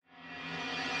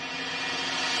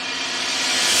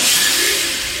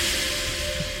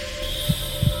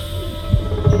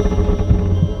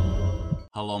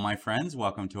Hello, my friends.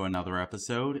 Welcome to another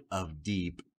episode of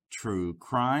Deep True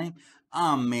Crime.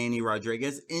 I'm Manny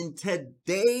Rodriguez. In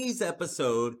today's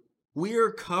episode, we are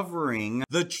covering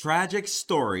the tragic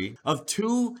story of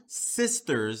two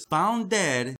sisters found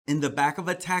dead in the back of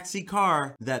a taxi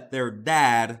car that their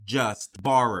dad just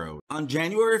borrowed. On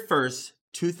January 1st,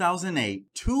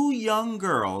 2008, two young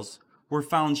girls were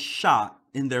found shot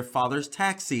in their father's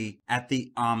taxi at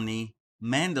the Omni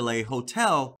Mandalay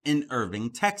Hotel in Irving,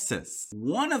 Texas.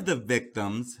 One of the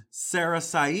victims, Sarah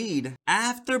Saeed,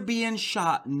 after being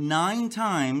shot 9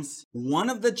 times,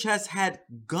 one of the chests had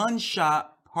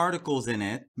gunshot particles in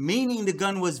it, meaning the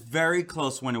gun was very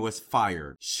close when it was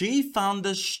fired. She found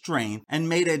the strength and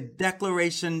made a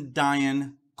declaration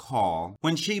dying call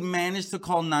when she managed to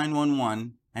call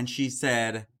 911, and she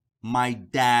said, "My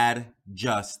dad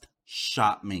just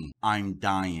shot me. I'm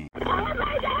dying."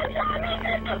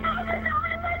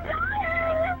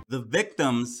 The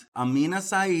victims, Amina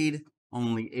Saeed,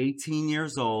 only 18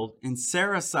 years old, and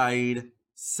Sarah Saeed,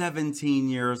 17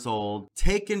 years old,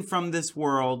 taken from this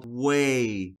world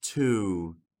way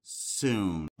too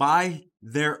soon by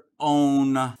their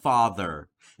own father,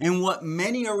 in what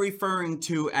many are referring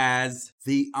to as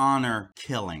the honor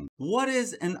killing. What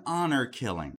is an honor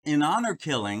killing? An honor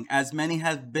killing, as many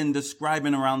have been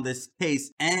describing around this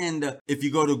case, and if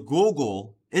you go to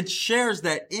Google, it shares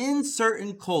that in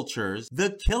certain cultures,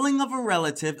 the killing of a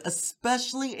relative,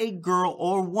 especially a girl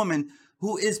or woman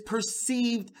who is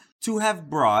perceived to have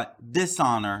brought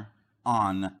dishonor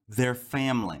on their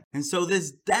family. And so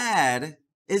this dad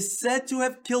is said to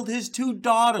have killed his 2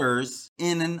 daughters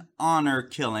in an honor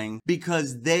killing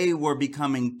because they were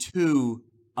becoming too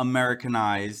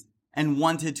Americanized and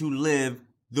wanted to live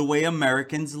the way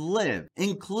Americans live,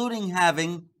 including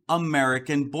having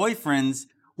American boyfriends,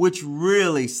 which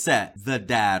really set the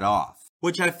dad off.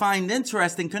 Which I find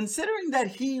interesting considering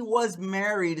that he was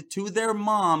married to their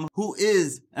mom, who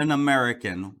is an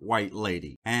American white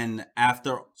lady. And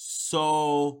after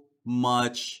so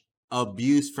much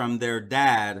abuse from their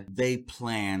dad, they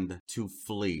planned to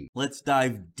flee. Let's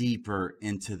dive deeper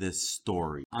into this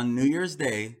story. On New Year's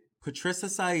Day, Patricia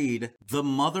Saeed, the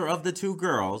mother of the 2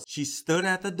 girls, she stood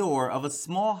at the door of a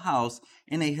small house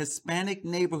in a Hispanic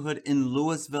neighborhood in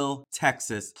Lewisville,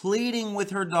 Texas, pleading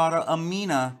with her daughter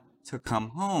Amina to come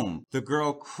home. The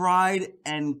girl cried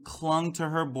and clung to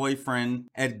her boyfriend,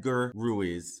 Edgar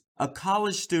Ruiz, a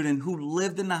college student who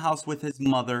lived in the house with his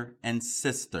mother and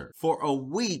sister. For a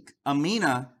week,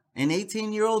 Amina, an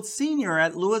 18-year-old senior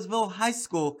at Lewisville High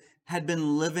School, had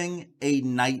been living a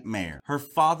nightmare. Her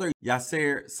father,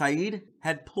 Yaser Saeed,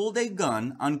 had pulled a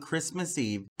gun on Christmas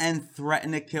Eve and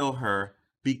threatened to kill her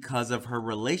because of her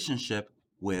relationship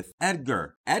with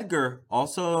Edgar. Edgar,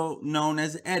 also known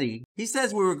as Eddie, he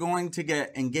says we were going to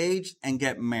get engaged and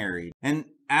get married. And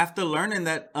after learning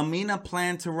that Amina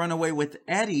planned to run away with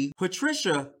Eddie,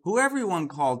 Patricia, who everyone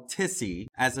called Tissy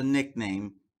as a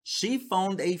nickname, she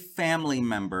phoned a family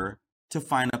member to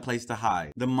find a place to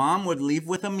hide. The mom would leave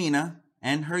with Amina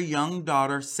and her young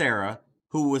daughter, Sarah,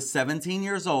 who was 17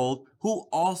 years old, who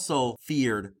also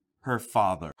feared her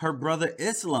father. Her brother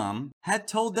Islam had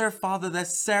told their father that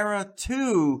Sarah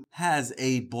too has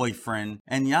a boyfriend,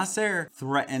 and Yaser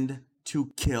threatened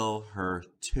to kill her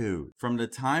too. From the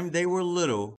time they were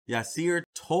little, Yaser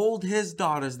told his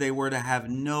daughters they were to have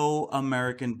no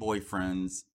American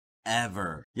boyfriends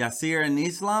ever. Yaser and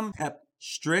Islam kept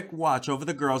strict watch over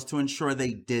the girls to ensure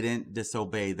they didn't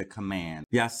disobey the command.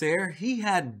 Yaser, he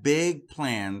had big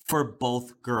plans for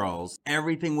both girls.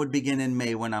 Everything would begin in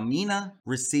May when Amina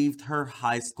received her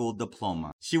high school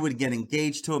diploma. She would get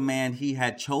engaged to a man he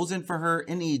had chosen for her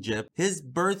in Egypt, his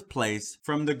birthplace.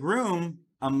 From the groom,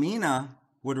 Amina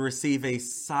would receive a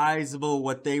sizable,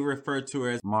 what they refer to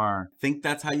as mar. Think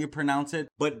that's how you pronounce it?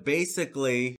 But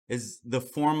basically is the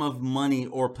form of money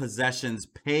or possessions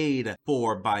paid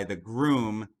for by the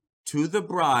groom to the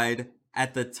bride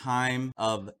at the time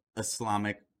of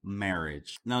Islamic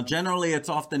marriage. Now, generally it's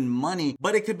often money,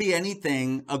 but it could be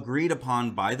anything agreed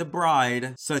upon by the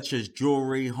bride, such as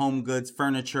jewelry, home goods,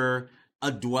 furniture,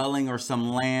 a dwelling or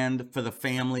some land for the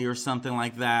family or something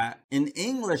like that. In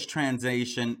English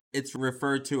translation, it's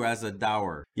referred to as a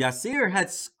dower. Yaser had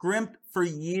scrimped for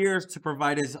years to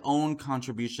provide his own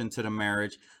contribution to the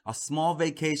marriage, a small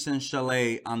vacation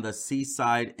chalet on the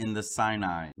seaside in the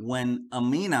Sinai. When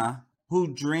Amina,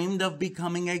 who dreamed of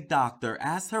becoming a doctor,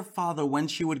 asked her father when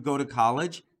she would go to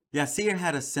college, Yaser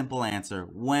had a simple answer: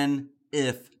 when,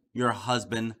 if your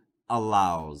husband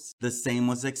allows. The same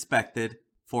was expected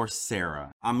for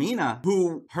Sarah. Amina,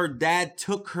 who her dad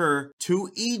took her to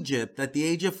Egypt at the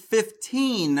age of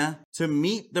 15 to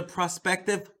meet the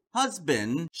prospective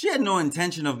husband, she had no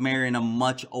intention of marrying a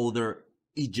much older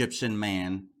Egyptian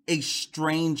man, a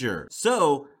stranger.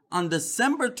 So, on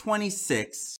December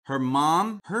 26th, her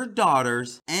mom, her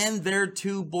daughters, and their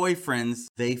 2 boyfriends,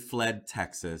 they fled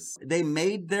Texas. They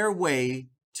made their way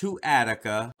to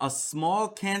Attica, a small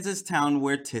Kansas town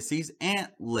where Tissy's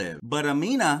aunt lived. But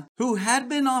Amina, who had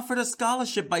been offered a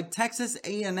scholarship by Texas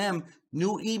A&M,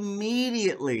 knew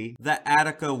immediately that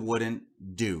Attica wouldn't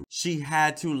do. She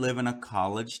had to live in a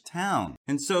college town.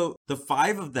 And so the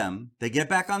 5 of them, they get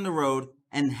back on the road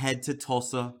and head to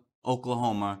Tulsa,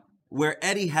 Oklahoma, where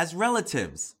Eddie has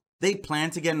relatives. They plan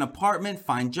to get an apartment,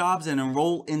 find jobs, and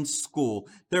enroll in school.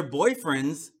 Their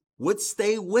boyfriends would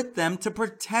stay with them to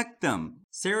protect them.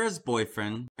 Sarah's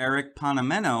boyfriend, Eric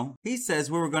Panameno, he says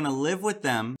we were going to live with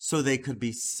them so they could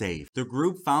be safe. The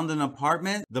group found an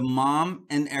apartment. The mom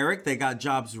and Eric, they got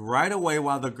jobs right away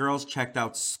while the girls checked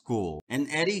out school. And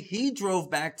Eddie, he drove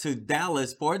back to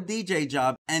Dallas for a DJ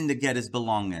job and to get his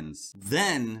belongings.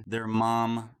 Then their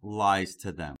mom lies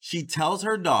to them. She tells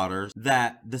her daughters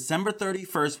that December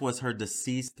 31st was her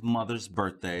deceased mother's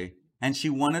birthday, and she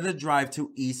wanted to drive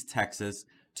to East Texas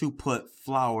to put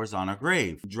flowers on her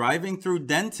grave. Driving through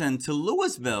Denton to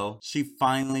Louisville, she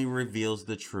finally reveals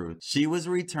the truth. She was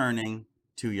returning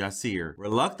to Yaser.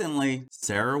 Reluctantly,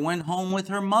 Sarah went home with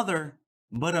her mother,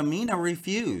 but Amina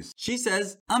refused. She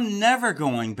says, I'm never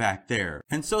going back there.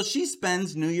 And so she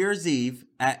spends New Year's Eve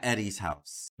at Eddie's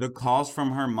house. The calls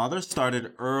from her mother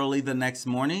started early the next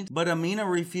morning, but Amina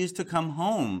refused to come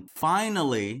home.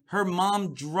 Finally, her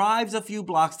mom drives a few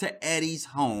blocks to Eddie's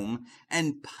home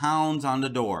and pounds on the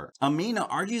door. Amina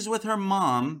argues with her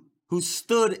mom, who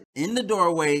stood in the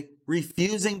doorway,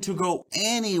 refusing to go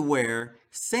anywhere,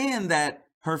 saying that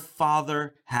her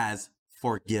father has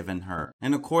forgiven her.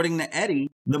 And according to Eddie,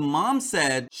 the mom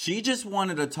said she just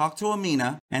wanted to talk to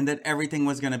Amina and that everything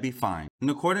was going to be fine.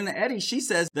 And according to Eddie, she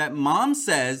says that mom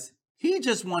says he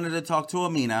just wanted to talk to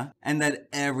Amina and that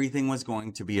everything was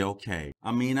going to be okay.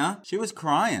 Amina, she was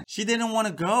crying. She didn't want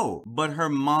to go, but her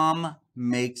mom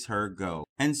makes her go.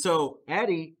 And so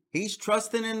Eddie, he's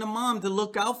trusting in the mom to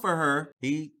look out for her.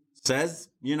 He says,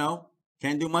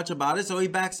 can't do much about it, so he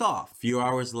backs off. A few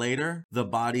hours later, the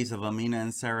bodies of Amina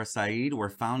and Sarah Said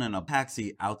were found in a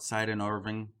taxi outside an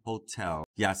Irving hotel.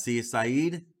 Yaser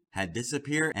Said had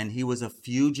disappeared, and he was a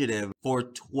fugitive for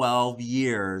 12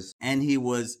 years, and he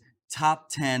was top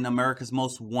 10 America's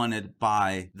Most Wanted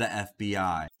by the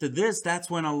FBI. To this, that's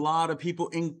when a lot of people,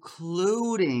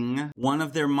 including one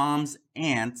of their mom's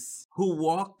aunts, who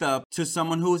walked up to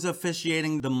someone who was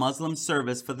officiating the Muslim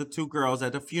service for the 2 girls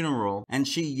at a funeral, and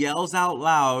she yells out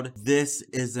loud, "This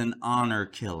is an honor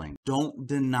killing. Don't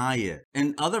deny it."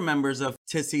 And other members of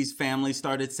Tissy's family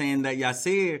started saying that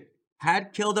Yaser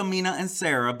had killed Amina and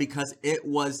Sarah because it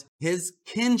was his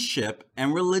kinship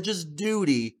and religious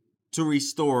duty to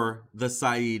restore the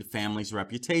Said family's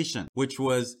reputation, which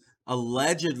was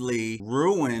allegedly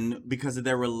ruined because of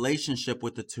their relationship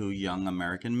with the 2 young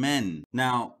American men.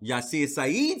 Now, Yaser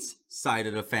Said's side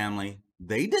of the family,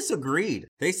 they disagreed.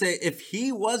 They say if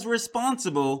he was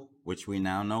responsible, which we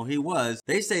now know he was,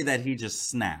 they say that he just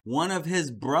snapped. One of his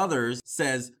brothers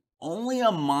says only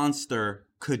a monster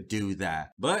could do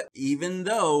that. But even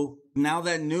though now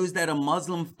that news that a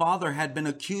Muslim father had been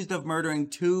accused of murdering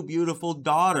 2 beautiful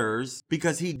daughters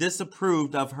because he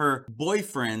disapproved of her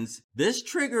boyfriends, this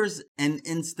triggers an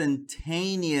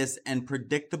instantaneous and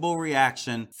predictable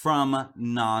reaction from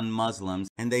non-Muslims.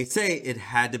 And they say it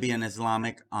had to be an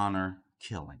Islamic honor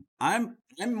killing. I'm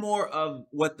more of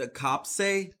what the cops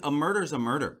say. A murder's a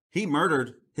murder. He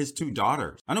murdered his 2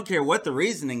 daughters. I don't care what the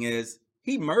reasoning is.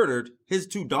 He murdered his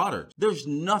 2 daughters. There's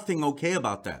nothing okay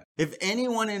about that. If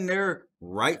anyone in their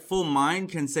rightful mind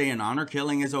can say an honor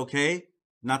killing is okay,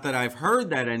 not that I've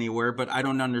heard that anywhere, but I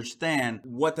don't understand.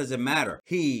 What does it matter?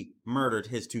 He murdered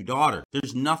his 2 daughters.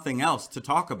 There's nothing else to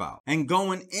talk about. And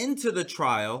going into the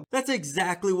trial, that's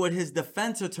exactly what his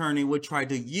defense attorney would try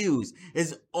to use,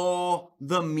 is all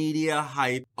the media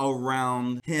hype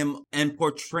around him and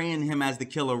portraying him as the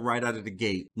killer right out of the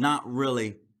gate, not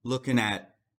really looking at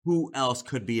who else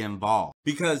could be involved.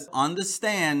 Because on the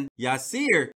stand,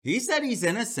 Yaser, he said he's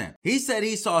innocent. He said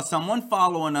he saw someone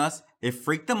following us. It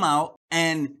freaked him out.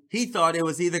 And he thought it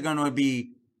was either going to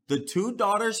be the 2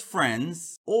 daughters'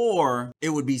 friends or it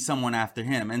would be someone after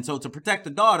him. And so to protect the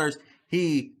daughters,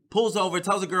 he pulls over,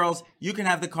 tells the girls, you can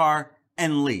have the car,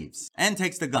 and leaves and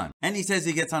takes the gun. And he says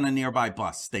he gets on a nearby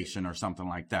bus station or something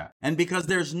like that. And because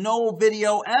there's no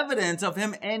video evidence of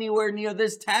him anywhere near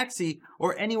this taxi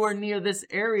or anywhere near this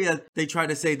area, they try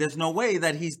to say there's no way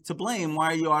that he's to blame. Why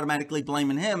are you automatically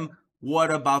blaming him?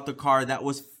 What about the car that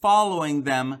was following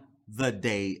them the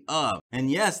day of. And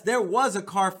yes, there was a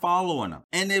car following him.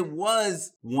 And it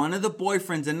was one of the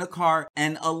boyfriends in the car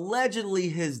and allegedly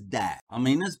his dad.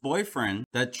 Amina's boyfriend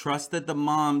that trusted the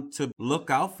mom to look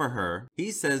out for her.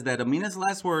 He says that Amina's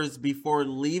last words before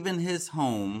leaving his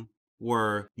home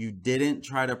were, "You didn't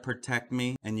try to protect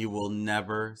me and you will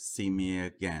never see me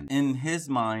again." In his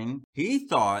mind, he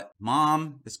thought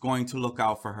mom is going to look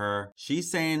out for her. She's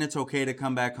saying it's okay to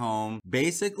come back home.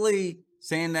 Basically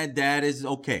saying that dad is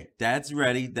okay. Dad's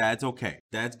ready. Dad's okay.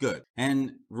 Dad's good.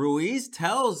 And Ruiz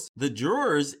tells the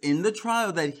jurors in the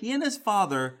trial that he and his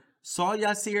father saw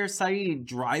Yaser Said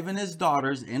driving his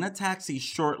daughters in a taxi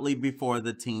shortly before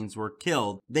the teens were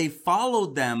killed. They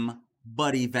followed them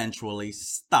but eventually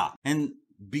stopped. And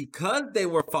because they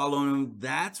were following him,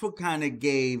 that's what kind of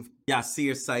gave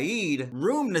Yaser Said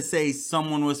room to say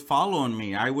someone was following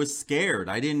me. I was scared.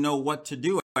 I didn't know what to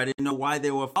do. I didn't know why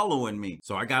they were following me.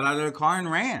 So I got out of the car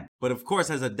and ran. But of course,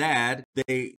 as a dad,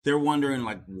 they're wondering,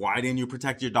 like, why didn't you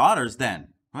protect your daughters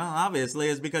then? Well, obviously,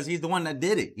 it's because he's the one that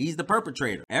did it. He's the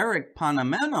perpetrator. Eric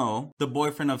Panameno, the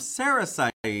boyfriend of Sarah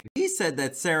Said, he said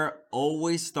that Sarah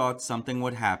always thought something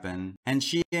would happen, and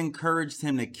she encouraged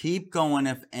him to keep going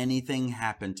if anything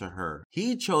happened to her.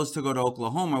 He chose to go to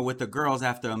Oklahoma with the girls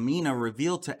after Amina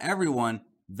revealed to everyone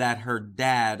that her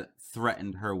dad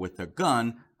threatened her with a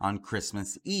gun on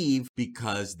Christmas Eve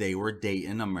because they were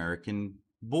dating American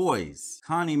boys.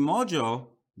 Connie Mojo,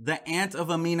 the aunt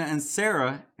of Amina and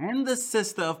Sarah, and the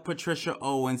sister of Patricia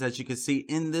Owens, as you can see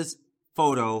in this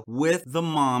photo with the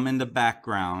mom in the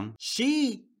background,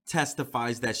 she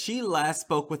testifies that she last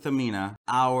spoke with Amina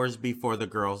hours before the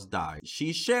girls died.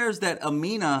 She shares that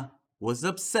Amina was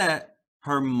upset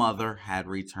her mother had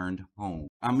returned home.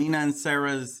 Amina and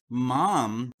Sarah's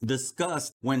mom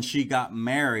discussed when she got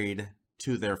married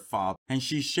to their father, and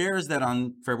she shares that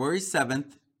on February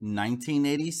 7th,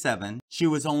 1987, she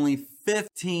was only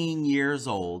 15 years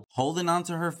old, holding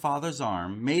onto her father's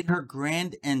arm, made her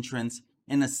grand entrance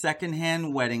in a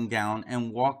secondhand wedding gown,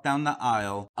 and walked down the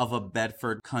aisle of a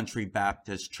Bedford Country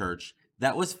Baptist church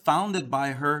that was founded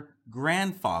by her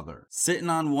grandfather. Sitting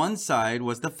on one side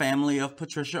was the family of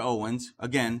Patricia Owens,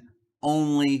 again,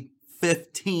 only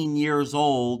 15 years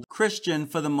old, Christian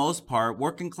for the most part,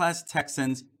 working class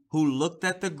Texans who looked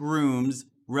at the groom's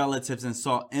relatives and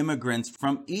saw immigrants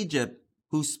from Egypt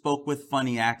who spoke with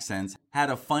funny accents, had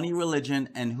a funny religion,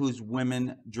 and whose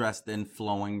women dressed in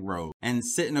flowing robes. And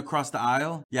sitting across the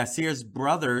aisle, Yaser's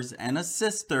brothers and a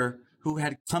sister who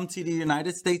had come to the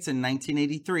United States in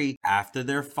 1983 after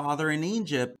their father in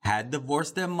Egypt had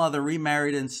divorced their mother,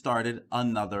 remarried, and started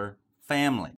another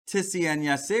family. Tissy and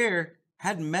Yaser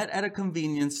had met at a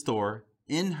convenience store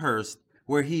in Hearst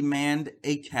where he manned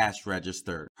a cash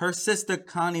register. Her sister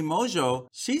Connie Mojo,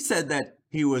 she said that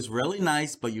he was really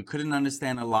nice, but you couldn't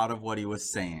understand a lot of what he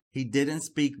was saying. He didn't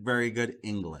speak very good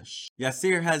English.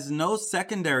 Yaser has no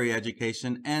secondary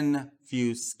education and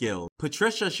few skills.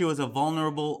 Patricia, she was a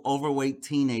vulnerable, overweight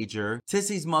teenager.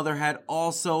 Tissy's mother had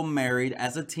also married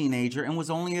as a teenager and was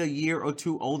only a year or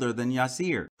two older than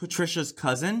Yaser. Patricia's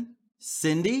cousin,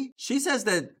 Cindy, she says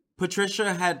that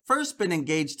Patricia had first been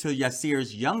engaged to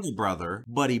Yaser's younger brother,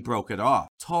 but he broke it off.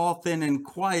 Tall, thin, and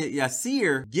quiet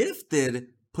Yaser gifted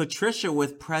Patricia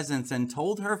with presents and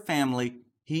told her family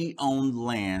he owned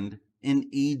land in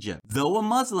Egypt. Though a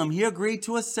Muslim, he agreed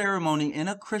to a ceremony in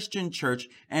a Christian church,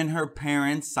 and her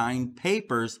parents signed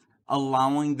papers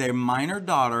allowing their minor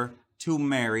daughter to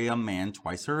marry a man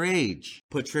twice her age.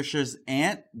 Patricia's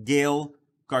aunt, Gail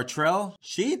Gartrell,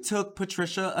 she took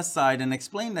Patricia aside and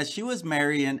explained that she was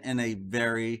marrying in a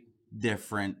very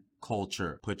different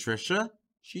culture. Patricia,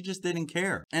 she just didn't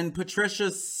care. And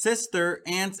Patricia's sister,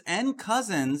 aunts, and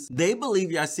cousins, they believe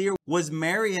Yaser was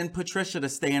marrying Patricia to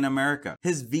stay in America.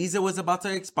 His visa was about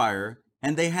to expire,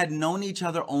 and they had known each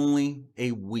other only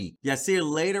a week. Yaser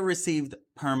later received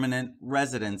permanent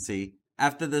residency.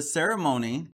 After the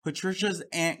ceremony, Patricia's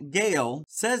Aunt Gail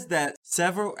says that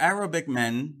several Arabic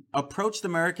men approached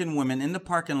American women in the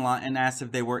parking lot and asked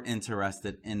if they were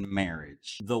interested in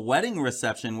marriage. The wedding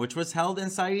reception, which was held in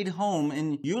Said's home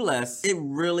in Ules, it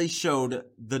really showed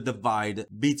the divide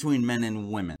between men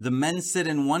and women. The men sit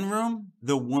in one room,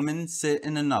 the women sit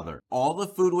in another. All the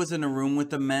food was in a room with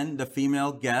the men. The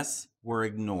female guests were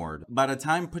ignored. By the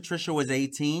time Patricia was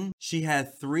 18, she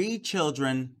had 3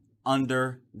 children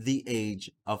under the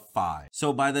age of 5.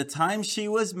 So by the time she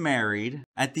was married,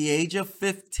 at the age of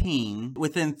 15,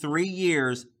 within 3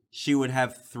 years, she would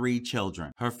have 3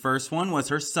 children. Her first one was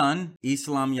her son,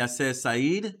 Islam Yaser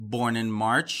Said, born in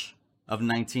March of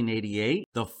 1988.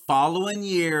 The following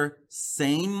year,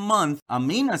 same month,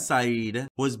 Amina Saeed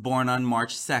was born on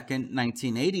March 2nd,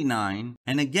 1989.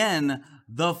 And again,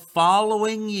 the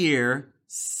following year,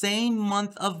 same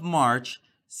month of March,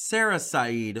 Sarah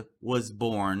Saeed was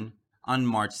born on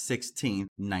March 16th,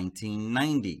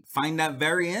 1990. Find that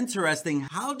very interesting.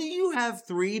 How do you have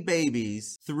 3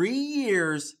 babies 3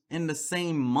 years in the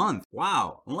same month?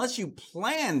 Wow. Unless you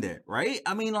planned it, right?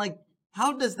 I mean, like,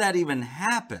 how does that even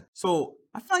happen? So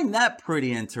I find that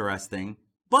pretty interesting.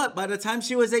 But by the time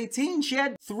she was 18, she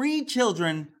had 3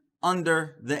 children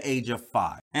under the age of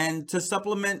 5. And to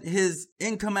supplement his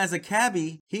income as a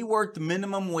cabbie, he worked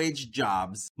minimum wage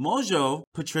jobs. Mojo,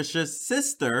 Patricia's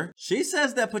sister, she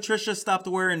says that Patricia stopped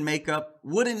wearing makeup,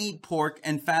 wouldn't eat pork,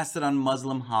 and fasted on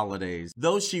Muslim holidays.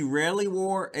 Though she rarely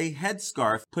wore a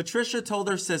headscarf, Patricia told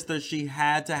her sister she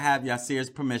had to have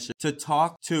Yaser's permission to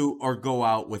talk to or go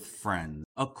out with friends.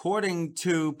 According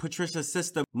to Patricia's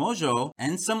sister Mojo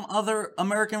and some other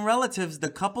American relatives, the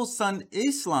couple's son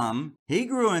Islam, he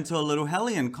grew into a little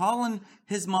hellion, calling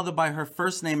his mother by her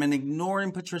first name and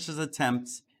ignoring Patricia's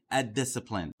attempts at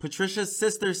discipline. Patricia's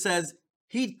sister says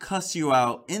he'd cuss you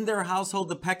out. In their household,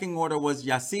 the pecking order was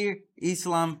Yaser,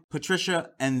 Islam,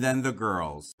 Patricia, and then the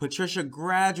girls. Patricia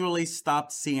gradually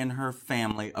stopped seeing her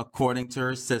family, according to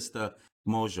her sister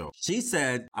Mojo. She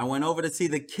said, I went over to see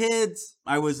the kids.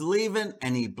 I was leaving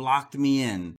and he blocked me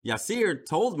in. Yaser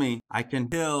told me I can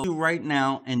kill you right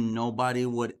now and nobody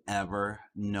would ever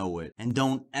know it. And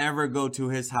don't ever go to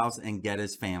his house and get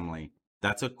his family.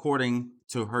 That's according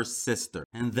to her sister.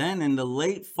 And then in the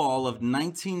late fall of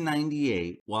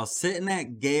 1998, while sitting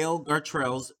at Gail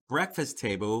Gartrell's breakfast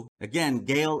table, again,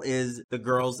 Gail is the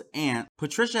girl's aunt,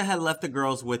 Patricia had left the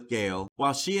girls with Gail,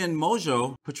 while she and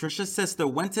Mojo, Patricia's sister,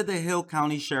 went to the Hill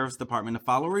County Sheriff's Department to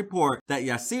file a report that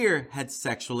Yaser had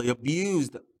sexually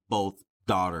abused both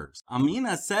daughters.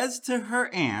 Amina says to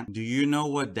her aunt, do you know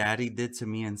what daddy did to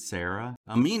me and Sarah?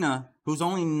 Amina, who's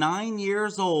only 9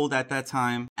 years old at that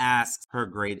time, asks her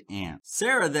great aunt.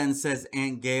 Sarah then says,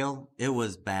 Aunt Gail, it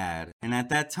was bad. And at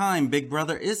that time, big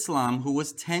brother Islam, who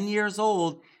was 10 years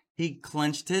old, he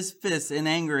clenched his fists in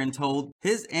anger and told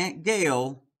his Aunt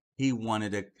Gail he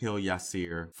wanted to kill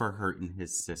Yaser for hurting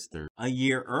his sister. A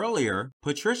year earlier,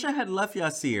 Patricia had left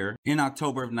Yaser in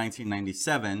October of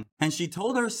 1997, and she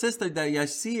told her sister that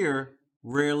Yaser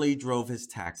rarely drove his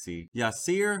taxi.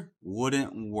 Yaser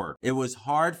wouldn't work. It was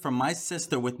hard for my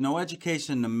sister with no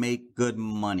education to make good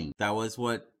money. That was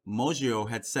what Mojo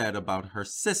had said about her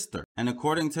sister. And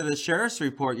according to the sheriff's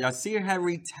report, Yaser had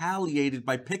retaliated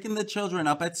by picking the children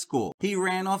up at school. He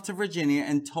ran off to Virginia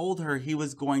and told her he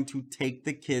was going to take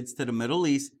the kids to the Middle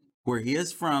East, where he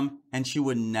is from, and she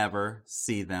would never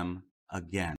see them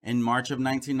again. In March of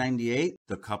 1998,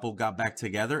 the couple got back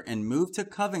together and moved to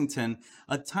Covington,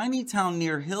 a tiny town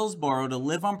near Hillsborough, to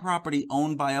live on property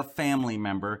owned by a family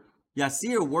member.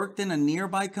 Yaser worked in a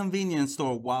nearby convenience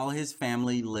store while his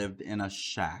family lived in a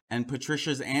shack. And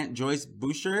Patricia's aunt Joyce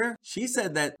Boucher, she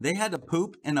said that they had to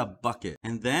poop in a bucket.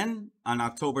 And then on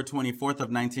October 24th of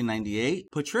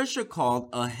 1998, Patricia called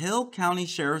a Hill County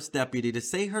Sheriff's deputy to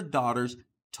say her daughters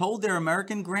told their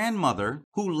American grandmother,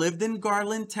 who lived in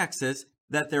Garland, Texas,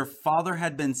 that their father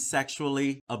had been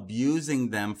sexually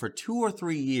abusing them for 2 or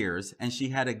 3 years, and she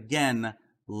had again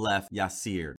left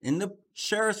Yaser. In the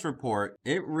sheriff's report,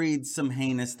 it reads some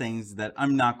heinous things that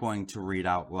I'm not going to read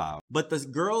out loud. But the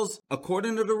girls,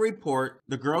 according to the report,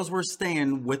 the girls were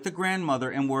staying with the grandmother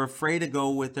and were afraid to go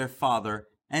with their father,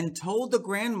 and told the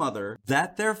grandmother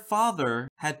that their father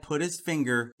had put his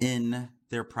finger in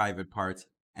their private parts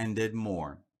and did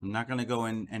more. I'm not going to go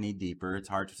in any deeper. It's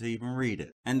hard to even read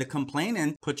it. And the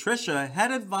complainant, Patricia,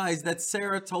 had advised that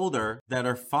Sarah told her that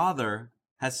her father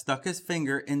had stuck his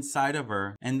finger inside of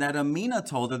her, and that Amina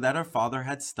told her that her father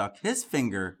had stuck his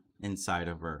finger inside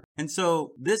of her. And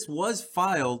so this was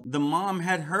filed. The mom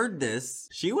had heard this.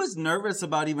 She was nervous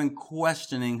about even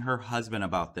questioning her husband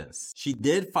about this. She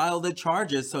did file the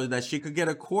charges so that she could get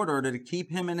a court order to keep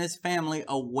him and his family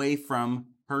away from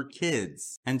her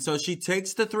kids. And so she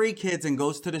takes the 3 kids and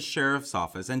goes to the sheriff's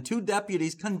office, and 2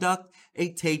 deputies conduct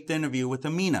a taped interview with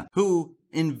Amina, who,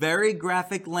 in very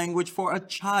graphic language for a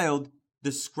child,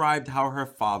 described how her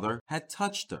father had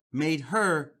touched her, made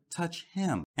her touch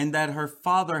him, and that her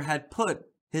father had put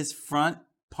his front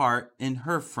part in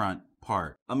her front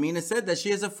part. Amina said that she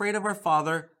is afraid of her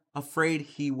father, afraid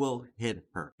he will hit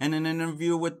her. And in an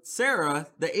interview with Sarah,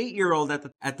 the 8-year-old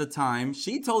at the time,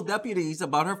 she told deputies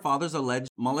about her father's alleged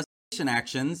molestation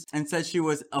actions and said she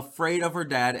was afraid of her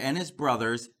dad and his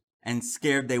brothers and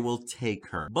scared they will take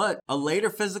her. But a later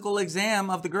physical exam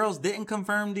of the girls didn't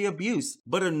confirm the abuse,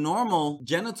 but a normal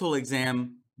genital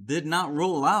exam did not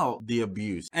rule out the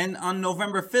abuse. And on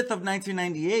November 5th of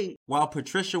 1998, while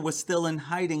Patricia was still in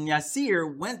hiding,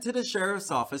 Yaser went to the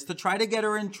sheriff's office to try to get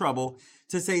her in trouble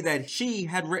to say that she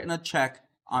had written a check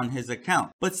on his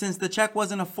account. But since the check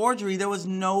wasn't a forgery, there was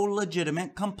no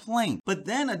legitimate complaint. But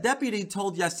then a deputy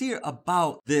told Yaser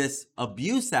about this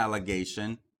abuse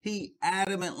allegation. He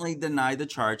adamantly denied the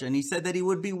charge, and he said that he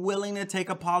would be willing to take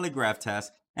a polygraph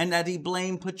test and that he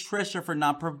blamed Patricia for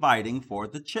not providing for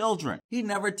the children. He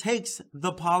never takes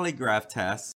the polygraph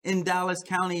test. In Dallas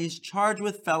County, he's charged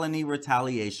with felony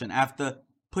retaliation after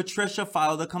Patricia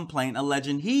filed a complaint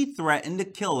alleging he threatened to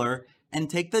kill her and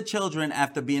take the children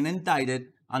after being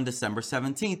indicted on December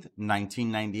 17th,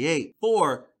 1998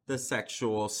 for the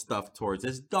sexual stuff towards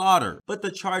his daughter. But the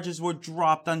charges were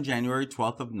dropped on January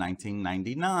 12th of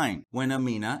 1999 when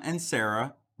Amina and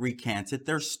Sarah recanted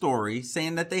their story,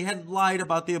 saying that they had lied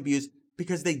about the abuse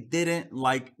because they didn't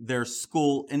like their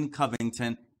school in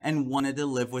Covington and wanted to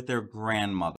live with their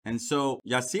grandmother. And so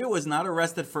Yaser was not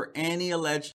arrested for any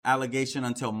alleged allegation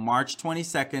until March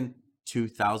 22nd,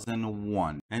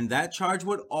 2001. And that charge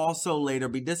would also later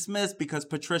be dismissed because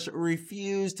Patricia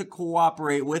refused to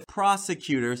cooperate with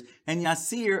prosecutors and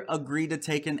Yaser agreed to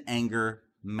take an anger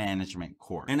management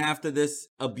course. And after this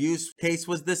abuse case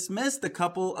was dismissed, the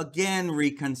couple again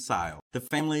reconciled. The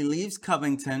family leaves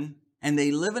Covington and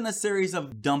they live in a series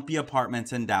of dumpy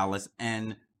apartments in Dallas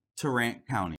and Tarrant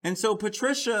County. And so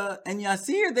Patricia and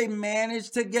Yaser, they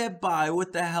managed to get by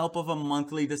with the help of a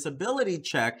monthly disability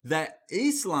check that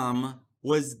Islam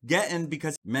was getting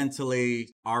because mentally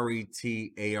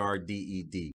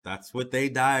retarded. That's what they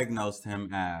diagnosed him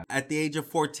as. At the age of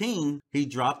 14, he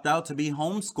dropped out to be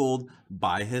homeschooled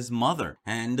by his mother,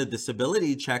 and the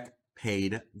disability check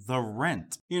paid the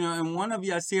rent. And one of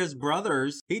Yaser's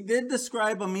brothers, he did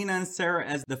describe Amina and Sarah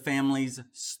as the family's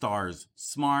stars.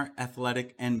 Smart,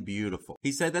 athletic, and beautiful.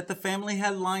 He said that the family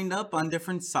had lined up on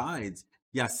different sides.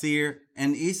 Yaser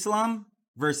and Islam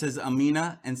versus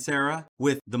Amina and Sarah,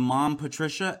 with the mom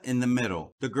Patricia in the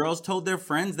middle. The girls told their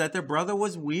friends that their brother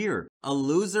was weird, a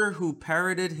loser who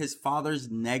parroted his father's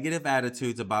negative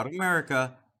attitudes about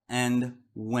America and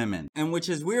women. And which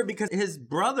is weird because his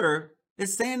brother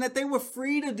is saying that they were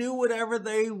free to do whatever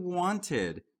they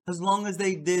wanted as long as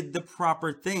they did the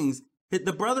proper things.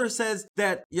 The brother says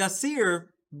that Yaser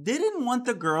didn't want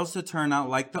the girls to turn out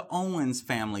like the Owens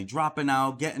family, dropping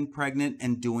out, getting pregnant,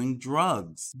 and doing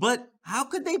drugs. But how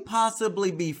could they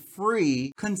possibly be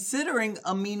free considering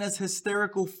Amina's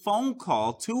hysterical phone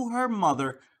call to her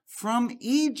mother from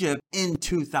Egypt in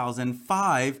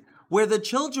 2005, where the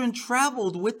children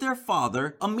traveled with their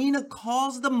father? Amina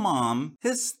calls the mom,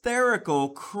 hysterical,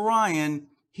 crying,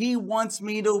 "He wants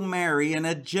me to marry an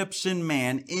Egyptian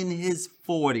man in his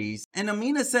 40s. And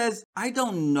Amina says, "I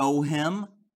don't know him.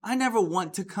 I never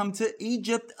want to come to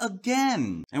Egypt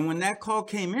again." And when that call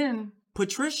came in,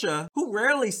 Patricia, who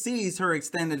rarely sees her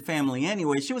extended family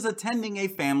anyway, she was attending a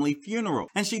family funeral.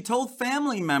 And she told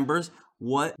family members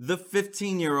what the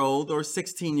 15-year-old or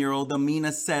 16-year-old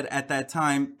Amina said at that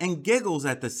time and giggles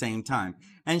at the same time.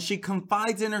 And she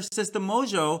confides in her sister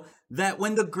Mojo that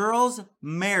when the girls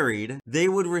married, they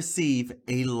would receive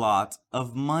a lot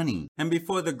of money. And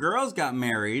before the girls got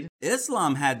married,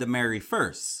 Islam had to marry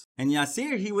first. And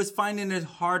Yaser, he was finding it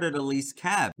harder to lease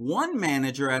cabs. One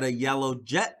manager at a yellow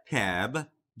jet cab,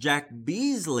 Jack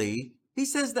Beasley, he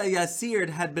says that Yaser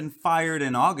had been fired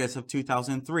in August of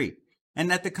 2003. And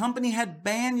that the company had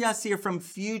banned Yaser from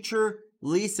future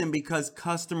leasing because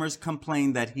customers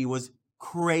complained that he was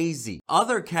crazy.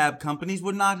 Other cab companies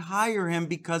would not hire him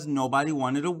because nobody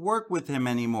wanted to work with him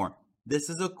anymore. This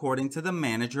is according to the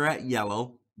manager at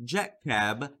Yellow Jet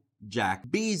Cab, Jack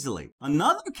Beasley.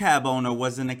 Another cab owner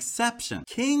was an exception.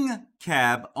 King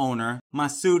Cab owner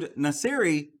Masood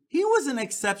Nasiri, he was an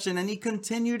exception and he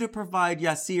continued to provide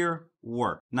Yaser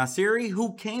work. Nasiri,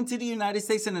 who came to the United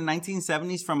States in the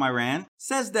 1970s from Iran,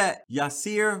 says that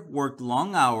Yaser worked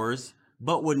long hours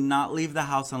but would not leave the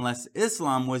house unless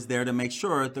Islam was there to make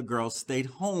sure the girls stayed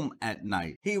home at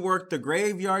night. He worked the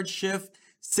graveyard shift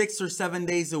 6 or 7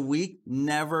 days a week,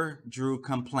 never drew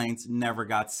complaints, never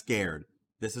got scared.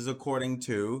 This is according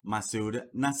to Masood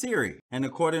Nasiri. And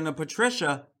according to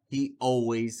Patricia, he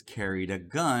always carried a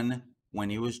gun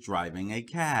when he was driving a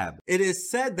cab. It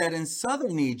is said that in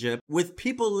southern Egypt, with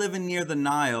people living near the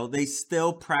Nile, they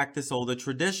still practice older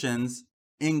traditions,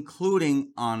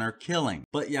 including honor killing.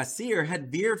 But Yaser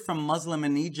had veered from Muslim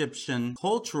and Egyptian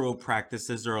cultural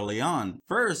practices early on.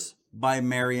 First, by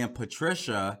marrying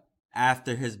Patricia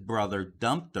after his brother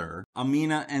dumped her.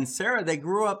 Amina and Sarah, they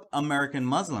grew up American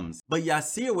Muslims, but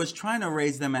Yaser was trying to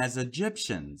raise them as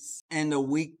Egyptians. And a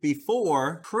week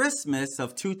before Christmas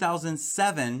of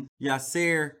 2007,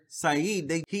 Yaser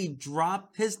Saeed, he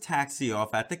dropped his taxi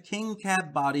off at the King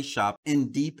Cab body shop in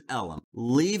Deep Ellum,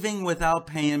 leaving without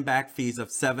paying back fees of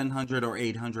 $700 or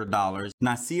 $800.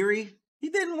 Nasiri, he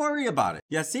didn't worry about it.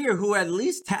 Yaser, who had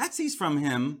leased taxis from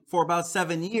him for about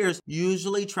 7 years,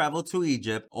 usually traveled to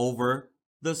Egypt over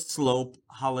the slope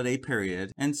holiday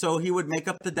period, and so he would make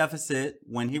up the deficit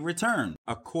when he returned.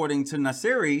 According to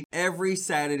Nasiri, every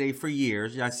Saturday for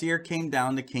years, Yaser came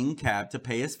down to King Cab to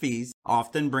pay his fees,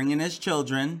 often bringing his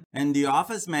children, and the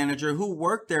office manager who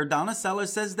worked there, Donna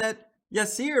Sellers, says that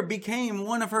Yaser became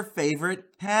one of her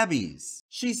favorite cabbies.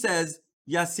 She says,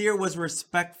 Yaser was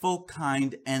respectful,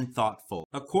 kind, and thoughtful.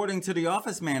 According to the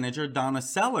office manager, Donna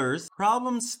Sellers,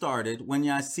 problems started when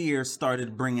Yaser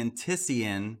started bringing Tissy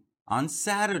in on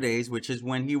Saturdays, which is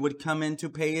when he would come in to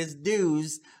pay his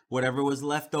dues, whatever was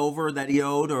left over that he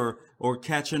owed or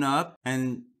catching up.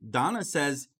 And Donna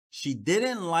says, she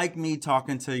didn't like me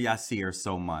talking to Yaser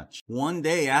so much. One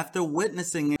day, after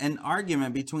witnessing an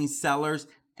argument between Sellers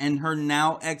and her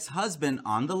now ex-husband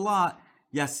on the lot,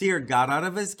 Yaser got out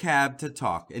of his cab to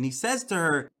talk, and he says to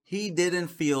her he didn't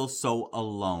feel so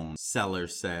alone.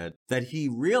 Sellers said that he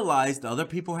realized other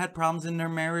people had problems in their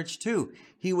marriage too.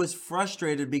 He was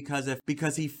frustrated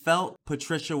because he felt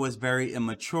Patricia was very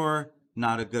immature,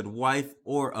 not a good wife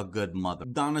or a good mother.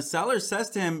 Donna Sellers says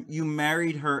to him, you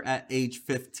married her at age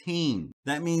 15.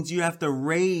 That means you have to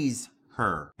raise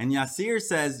her. And Yaser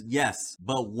says, yes,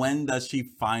 but when does she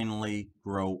finally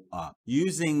grow up?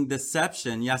 Using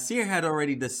deception, Yaser had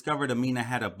already discovered Amina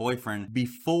had a boyfriend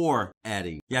before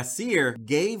Eddie. Yaser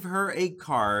gave her a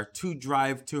car to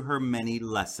drive to her many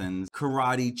lessons,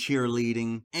 karate,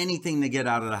 cheerleading, anything to get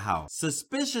out of the house.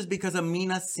 Suspicious because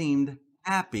Amina seemed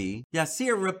happy,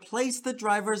 Yaser replaced the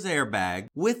driver's airbag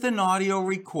with an audio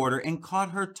recorder and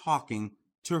caught her talking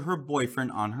to her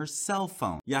boyfriend on her cell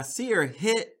phone. Yaser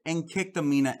hit and kicked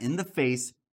Amina in the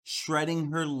face,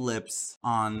 shredding her lips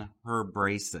on her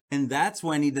bracelet. And that's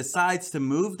when he decides to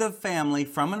move the family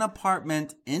from an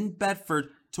apartment in Bedford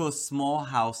to a small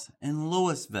house in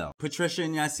Louisville. Patricia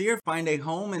and Yaser find a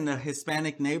home in the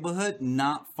Hispanic neighborhood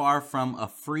not far from a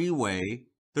freeway.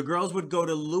 The girls would go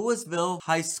to Louisville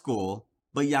High School,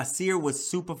 but Yaser would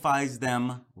supervise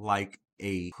them like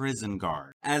a prison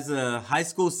guard. As a high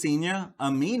school senior,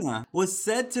 Amina was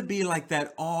said to be like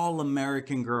that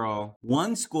all-American girl.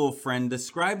 One school friend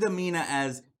described Amina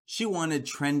as she wanted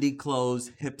trendy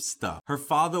clothes, hip stuff. Her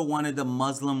father wanted a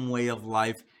Muslim way of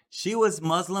life. She was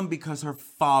Muslim because her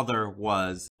father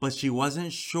was, but she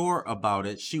wasn't sure about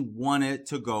it. She wanted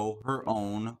to go her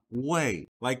own way.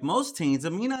 Like most teens,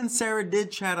 Amina and Sarah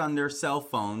did chat on their cell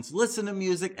phones, listen to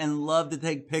music, and love to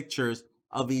take pictures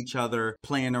of each other,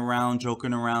 playing around,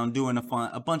 joking around, doing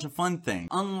a bunch of fun things.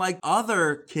 Unlike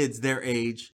other kids their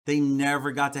age, they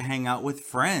never got to hang out with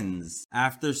friends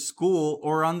after school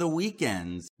or on the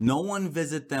weekends. No one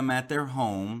visited them at their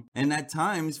home, and at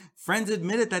times, friends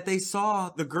admitted that they saw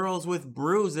the girls with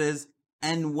bruises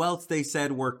and welts they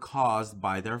said were caused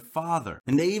by their father.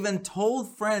 And they even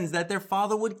told friends that their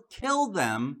father would kill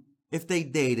them if they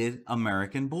dated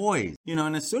American boys.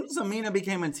 And as soon as Amina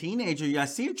became a teenager,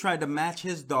 Yaser tried to match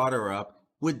his daughter up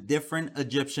with different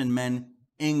Egyptian men,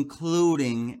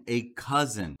 including a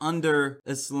cousin. Under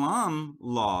Islam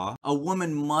law, a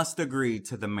woman must agree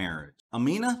to the marriage.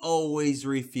 Amina always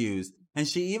refused, and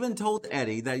she even told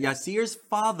Eddie that Yaser's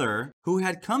father, who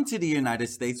had come to the United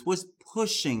States, was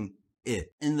pushing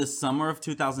it. In the summer of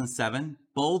 2007,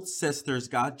 both sisters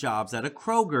got jobs at a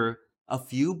Kroger a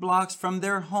few blocks from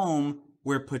their home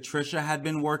where Patricia had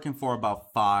been working for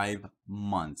about 5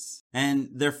 months. And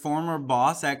their former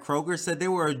boss at Kroger said they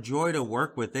were a joy to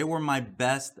work with. They were my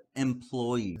best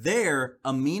employee. There,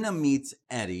 Amina meets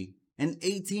Eddie, an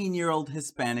 18-year-old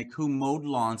Hispanic who mowed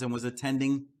lawns and was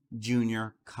attending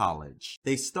junior college.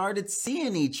 They started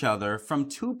seeing each other from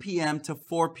 2 p.m. to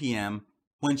 4 p.m.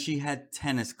 when she had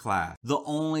tennis class, the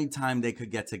only time they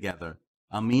could get together.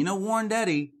 Amina warned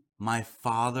Eddie, my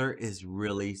father is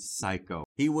really psycho.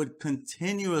 He would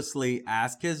continuously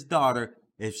ask his daughter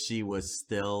if she was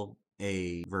still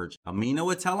a virgin. Amina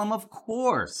would tell him, of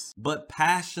course. But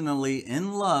passionately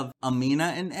in love, Amina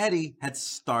and Eddie had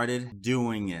started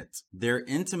doing it. Their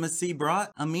intimacy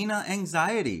brought Amina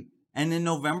anxiety. And in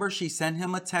November, she sent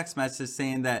him a text message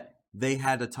saying that they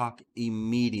had to talk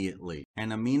immediately.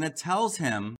 And Amina tells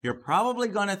him, you're probably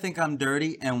gonna think I'm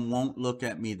dirty and won't look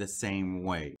at me the same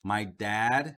way. My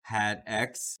dad had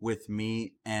X with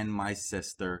me and my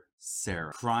sister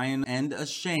Sarah. Crying and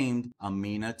ashamed,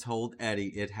 Amina told Eddie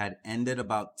it had ended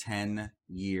about 10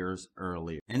 years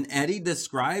earlier. And Eddie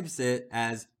describes it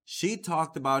as she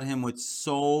talked about him with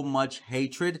so much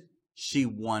hatred, she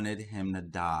wanted him to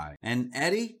die. And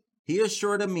Eddie, he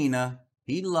assured Amina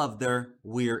he loved her.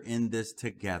 We're in this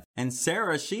together. And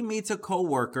Sarah, she meets a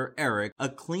co-worker, Eric, a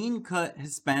clean-cut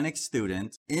Hispanic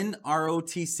student in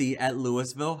ROTC at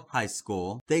Louisville High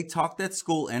School. They talked at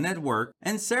school and at work.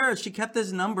 And Sarah, she kept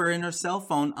his number in her cell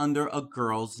phone under a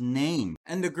girl's name.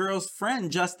 And the girl's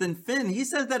friend, Justin Finn, he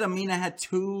says that Amina had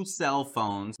 2 cell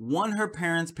phones. One her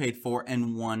parents paid for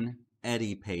and one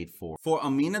Eddie paid for. For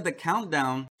Amina, the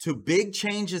countdown to big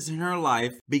changes in her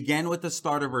life began with the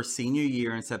start of her senior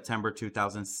year in September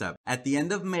 2007. At the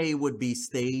end of May would be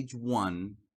stage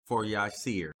 1 for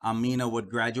Yaser. Amina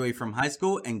would graduate from high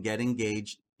school and get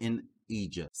engaged in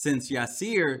Egypt. Since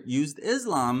Yaser used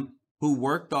Islam, who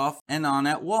worked off and on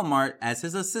at Walmart as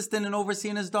his assistant in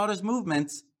overseeing his daughter's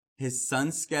movements, his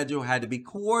son's schedule had to be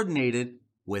coordinated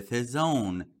with his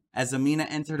own. As Amina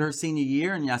entered her senior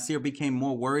year and Yaser became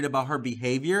more worried about her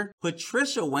behavior,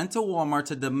 Patricia went to Walmart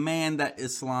to demand that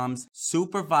Islam's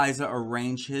supervisor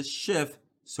arrange his shift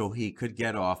so he could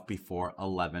get off before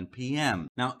 11 p.m.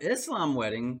 Now, Islam's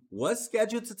wedding was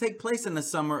scheduled to take place in the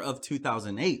summer of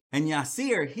 2008, and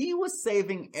Yaser, he was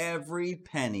saving every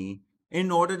penny in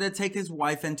order to take his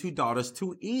wife and 2 daughters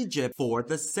to Egypt for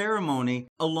the ceremony,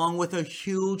 along with a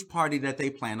huge party that they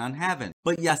plan on having.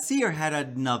 But Yaser had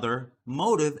another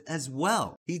motive as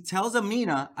well. He tells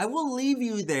Amina, I will leave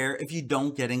you there if you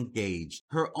don't get engaged.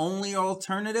 Her only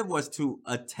alternative was to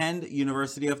attend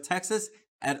University of Texas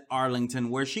at Arlington,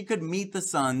 where she could meet the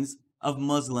sons of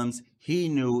Muslims he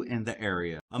knew in the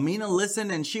area. Amina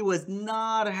listened and she was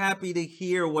not happy to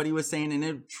hear what he was saying, and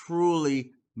it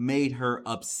truly made her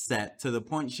upset to the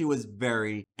point she was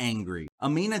very angry.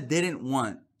 Amina didn't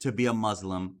want to be a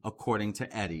Muslim, according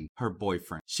to Eddie, her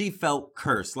boyfriend. She felt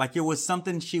cursed, like it was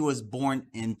something she was born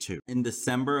into. In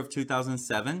December of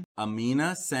 2007,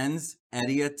 Amina sends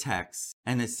Eddie a text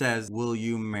and it says, will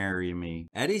you marry me?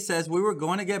 Eddie says we were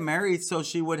going to get married so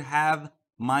she would have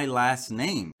my last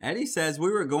name. Eddie says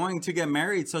we were going to get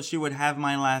married so she would have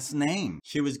my last name.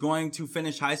 She was going to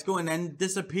finish high school and then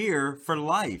disappear for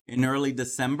life. In early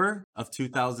December of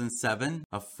 2007,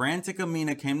 a frantic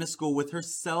Amina came to school with her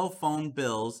cell phone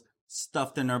bills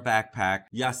stuffed in her backpack.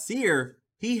 Yaser,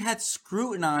 he had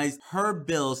scrutinized her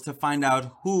bills to find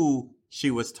out who she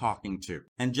was talking to.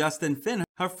 And Justin Finn,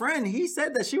 her friend, he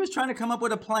said that she was trying to come up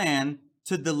with a plan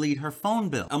to delete her phone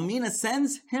bill. Amina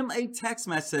sends him a text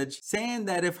message saying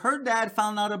that if her dad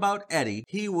found out about Eddie,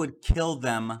 he would kill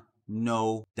them,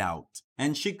 no doubt.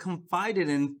 And she confided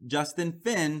in Justin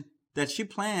Finn that she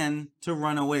planned to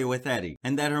run away with Eddie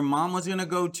and that her mom was going to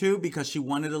go too because she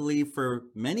wanted to leave for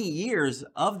many years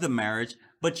of the marriage,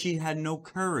 but she had no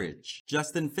courage.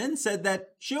 Justin Finn said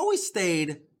that she always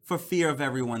stayed for fear of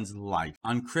everyone's life.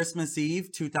 On Christmas Eve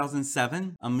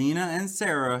 2007, Amina and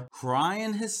Sarah,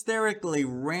 crying hysterically,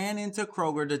 ran into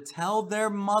Kroger to tell their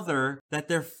mother that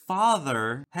their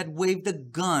father had waved a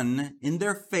gun in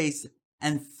their face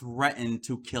and threatened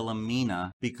to kill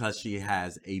Amina because she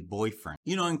has a boyfriend.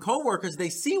 You know, and coworkers, they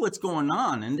see what's going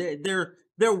on and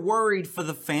they're worried for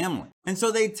the family. And so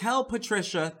they tell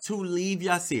Patricia to leave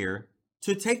Yaser,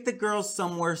 to take the girls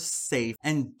somewhere safe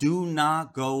and do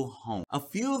not go home. A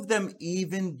few of them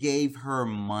even gave her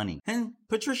money. And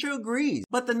Patricia agrees.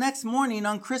 But the next morning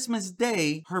on Christmas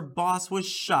Day, her boss was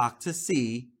shocked to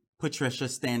see Patricia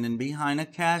standing behind a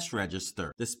cash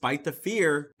register. Despite the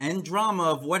fear and drama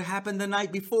of what happened the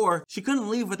night before, she couldn't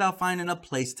leave without finding a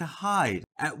place to hide.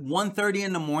 At 1:30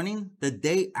 in the morning, the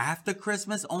day after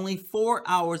Christmas, only 4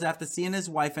 hours after seeing his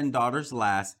wife and daughters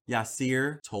last,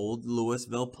 Yaser told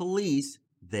Louisville police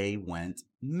they went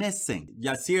missing.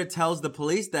 Yaser tells the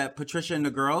police that Patricia and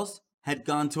the girls had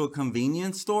gone to a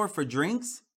convenience store for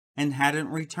drinks and hadn't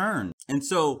returned. And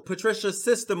so Patricia's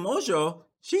sister Mojo,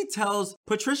 she tells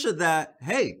Patricia that,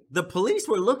 hey, the police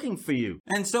were looking for you.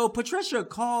 And so Patricia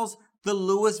calls the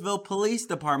Louisville Police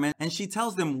Department and she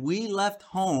tells them, we left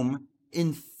home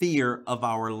in fear of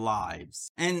our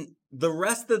lives. And the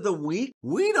rest of the week,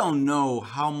 we don't know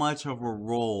how much of a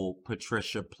role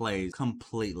Patricia plays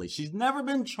completely. She's never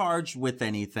been charged with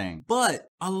anything, but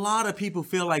a lot of people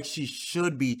feel like she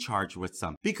should be charged with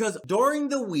something because during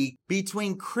the week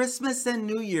between Christmas and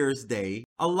New Year's Day,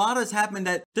 a lot has happened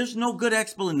that there's no good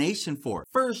explanation for.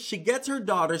 First, she gets her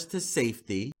daughters to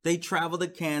safety. They travel to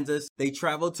Kansas. They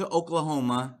travel to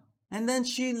Oklahoma. And then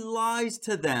she lies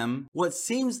to them what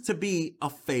seems to be a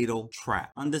fatal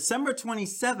trap. On December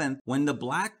 27th, when the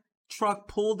black truck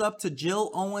pulled up to Jill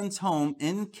Owens' home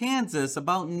in Kansas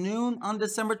about noon on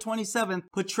December 27th,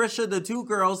 Patricia, the two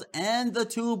girls, and the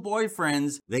two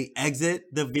boyfriends, they exit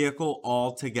the vehicle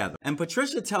all together. And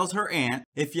Patricia tells her aunt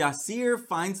if Yaser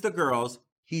finds the girls,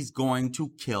 he's going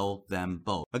to kill them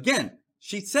both. Again,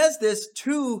 she says this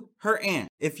to her aunt.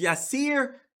 If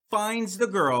Yaser finds the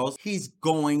girls, he's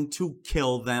going to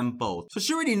kill them both. So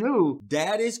she already knew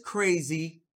Dad is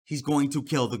crazy. He's going to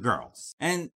kill the girls.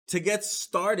 And to get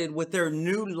started with their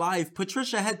new life,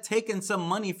 Patricia had taken some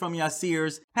money from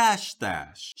Yaser's cash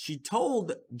stash. She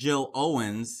told Jill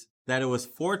Owens that it was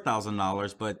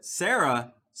 $4,000, but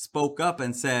Sarah spoke up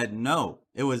and said no,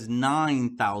 it was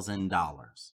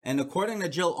 $9,000. And according to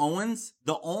Jill Owens,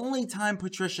 the only time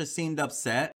Patricia seemed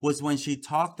upset was when she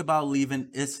talked about leaving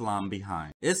Islam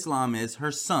behind. Islam is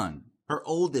her son. Her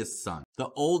oldest son, the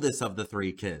oldest of the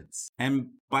three kids. And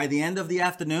by the end of the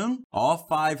afternoon, all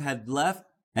five had left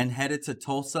and headed to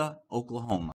Tulsa,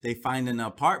 Oklahoma. They find an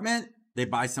apartment. They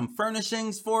buy some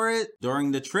furnishings for it.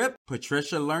 During the trip,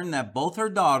 Patricia learned that both her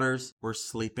daughters were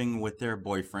sleeping with their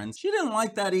boyfriends. She didn't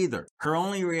like that either. Her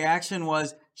only reaction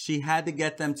was she had to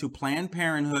get them to Planned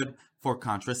Parenthood for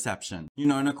contraception.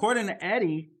 And according to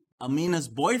Eddie, Amina's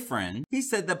boyfriend, he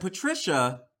said that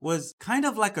Patricia was kind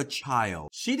of like a child.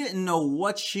 She didn't know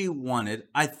what she wanted.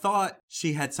 I thought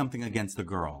she had something against the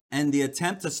girl. And the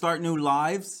attempt to start new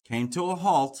lives came to a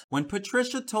halt when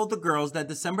Patricia told the girls that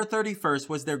December 31st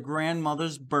was their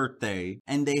grandmother's birthday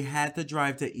and they had to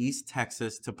drive to East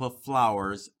Texas to put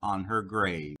flowers on her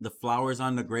grave. The flowers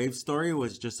on the grave story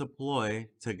was just a ploy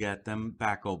to get them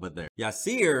back over there.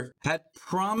 Yaser had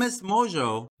promised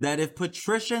Mojo that if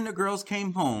Patricia and the girls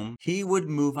came home, he would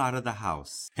move out of the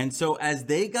house. And so as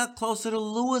they got closer to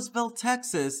Louisville,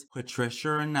 Texas,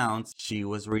 Patricia announced she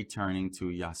was returning to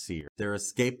Yaser. Their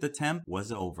escape attempt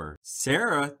was over.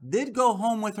 Sarah did go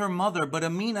home with her mother, but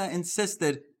Amina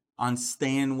insisted on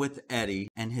staying with Eddie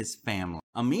and his family.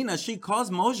 Amina, she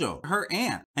calls Mojo her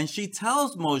aunt, and she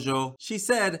tells Mojo, she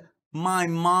said, "My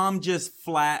mom just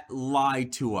flat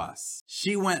lied to us.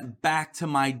 She went back to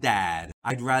my dad.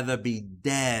 I'd rather be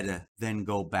dead than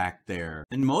go back there."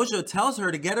 And Mojo tells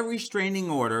her to get a restraining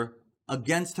order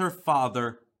against her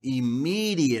father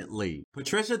immediately.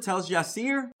 Patricia tells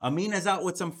Yaser Amina's out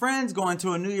with some friends going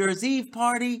to a New Year's Eve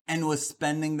party and was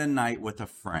spending the night with a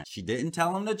friend. She didn't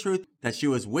tell him the truth that she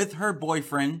was with her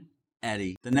boyfriend,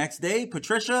 Eddie. The next day,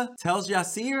 Patricia tells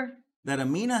Yaser that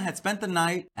Amina had spent the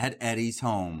night at Eddie's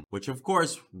home, which of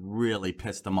course really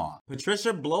pissed him off.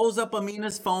 Patricia blows up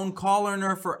Amina's phone, calling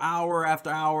her for hour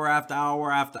after hour after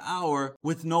hour after hour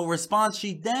with no response.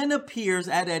 She then appears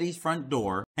at Eddie's front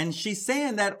door and she's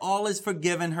saying that all is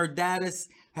forgiven. Her dad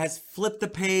has flipped the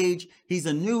page. He's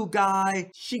a new guy.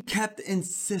 She kept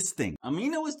insisting.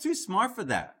 Amina was too smart for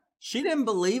that. She didn't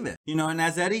believe it. And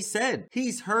as Eddie said,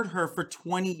 he's hurt her for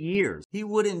 20 years. He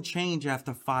wouldn't change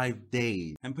after 5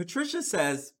 days. And Patricia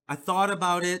says, I thought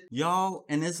about it. Y'all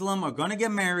and Islam are going to get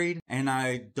married, and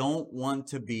I don't want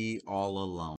to be all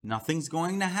alone. Nothing's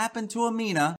going to happen to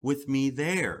Amina with me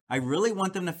there. I really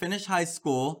want them to finish high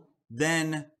school.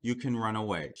 Then you can run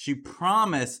away. She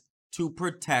promised to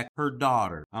protect her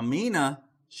daughter. Amina,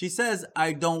 she says,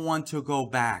 I don't want to go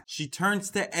back. She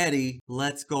turns to Eddie.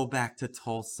 Let's go back to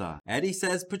Tulsa. Eddie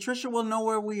says, Patricia will know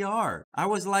where we are. I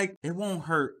was like, it won't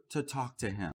hurt to talk to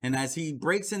him. And as he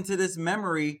breaks into this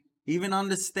memory, even on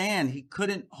the stand, he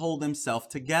couldn't hold himself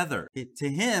together. To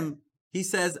him, he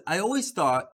says, I always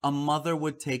thought a mother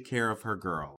would take care of her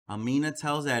girl. Amina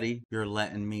tells Eddie, you're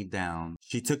letting me down.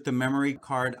 She took the memory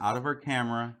card out of her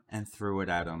camera and threw it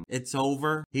at him. It's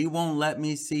over. He won't let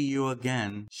me see you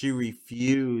again. She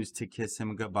refused to kiss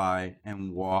him goodbye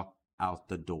and walked out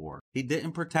the door. He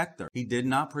didn't protect her. He did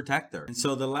not protect her. And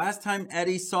so the last time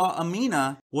Eddie saw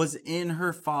Amina was in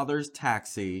her father's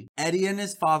taxi. Eddie and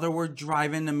his father were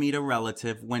driving to meet a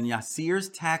relative when Yaser's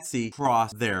taxi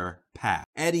crossed their path.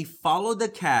 Eddie followed the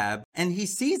cab and he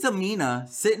sees Amina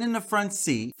sitting in the front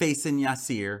seat facing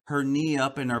Yaser, her knee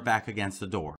up and her back against the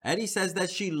door. Eddie says that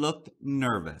she looked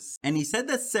nervous. And he said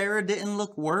that Sarah didn't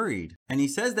look worried. And he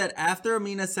says that after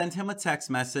Amina sent him a text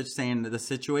message saying that the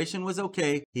situation was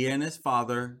okay, he and his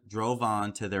father drove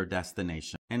on to their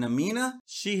destination. And Amina,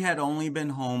 she had only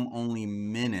been home only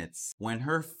minutes when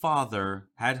her father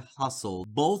had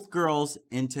hustled both girls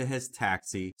into his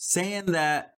taxi, saying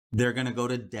that they're gonna go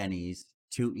to Denny's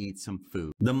to eat some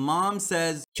food. The mom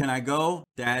says, can I go?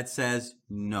 Dad says,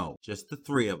 no, just the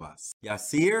three of us.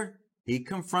 Yaser, he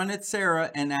confronted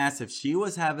Sarah and asked if she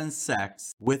was having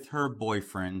sex with her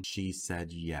boyfriend. She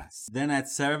said yes. Then at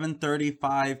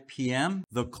 7:35 p.m.,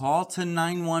 the call to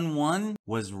 911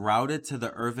 was routed to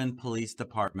the Irvine Police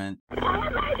Department. Oh my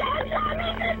God, mommy!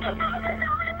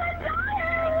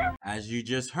 As you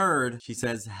just heard, she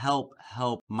says, "Help,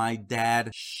 help, my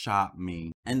dad shot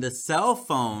me." And the cell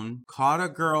phone caught a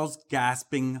girl's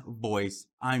gasping voice,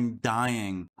 "I'm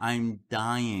dying, I'm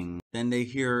dying." Then they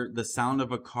hear the sound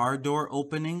of a car door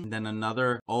opening, then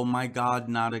another, "Oh my God,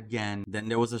 not again." Then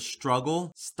there was a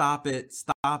struggle, "Stop it,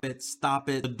 stop it, stop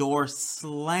it." The door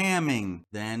slamming,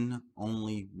 then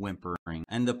only whimpering.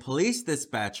 And the police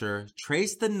dispatcher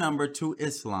traced the number to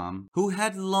Islam, who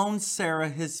had loaned Sarah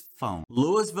his phone.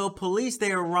 Louisville police,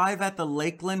 they arrive at the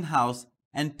Lakeland house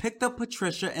and picked up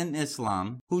Patricia and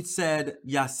Islam, who said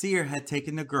Yaser had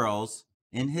taken the girls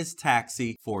in his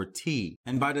taxi for tea.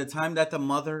 And by the time that the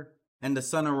mother and the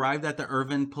son arrived at the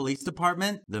Irvine Police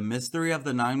Department, the mystery of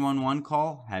the 911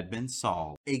 call had been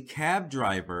solved. A cab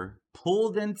driver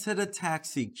pulled into the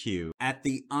taxi queue at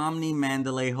the Omni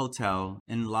Mandalay Hotel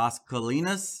in Las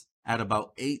Colinas at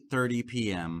about 8:30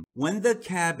 p.m. When the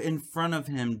cab in front of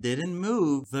him didn't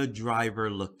move, the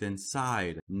driver looked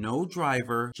inside. No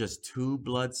driver, just two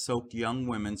blood-soaked young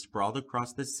women sprawled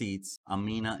across the seats,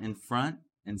 Amina in front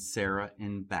and Sarah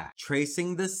in back.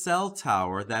 Tracing the cell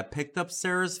tower that picked up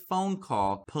Sarah's phone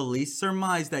call, police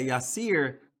surmised that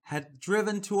Yaser had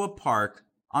driven to a park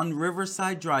on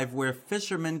Riverside Drive where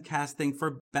fishermen casting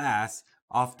for bass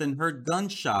often heard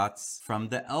gunshots from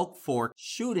the Elk Fork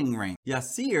shooting range.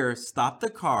 Yaser stopped the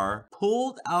car,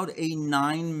 pulled out a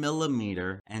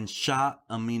 9mm and shot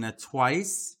Amina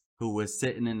twice, who was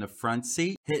sitting in the front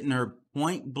seat, hitting her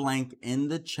point blank in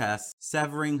the chest,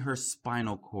 severing her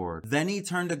spinal cord. Then he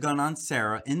turned a gun on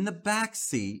Sarah in the back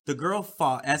seat. The girl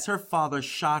fought as her father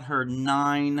shot her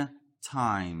 9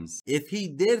 times. If he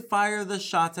did fire the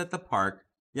shots at the park,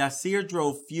 Yaser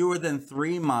drove fewer than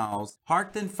 3 miles,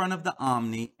 parked in front of the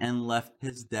Omni, and left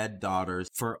his dead daughters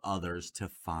for others to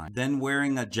find. Then,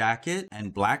 wearing a jacket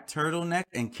and black turtleneck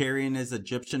and carrying his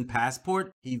Egyptian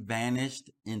passport, he vanished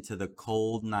into the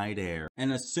cold night air.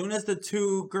 And as soon as the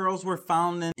two girls were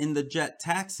found in the jet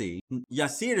taxi,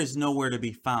 Yaser is nowhere to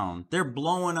be found. They're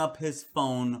blowing up his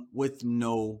phone with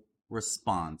no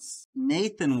response.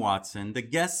 Nathan Watson, the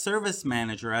guest service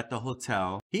manager at the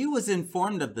hotel, he was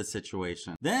informed of the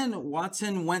situation. Then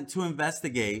Watson went to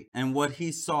investigate, and what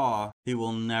he saw, he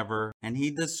will never, and he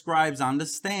describes on the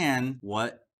stand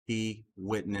what he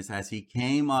witnessed as he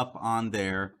came up on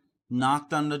there,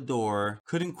 knocked on the door,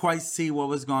 couldn't quite see what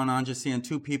was going on, just seeing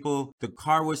two people. The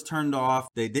car was turned off.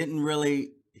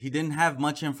 He didn't have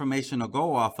much information to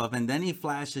go off of, and then he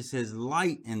flashes his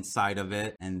light inside of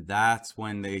it, and that's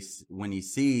when he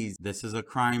sees this is a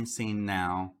crime scene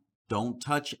now. Don't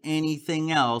touch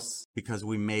anything else because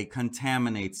we may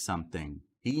contaminate something.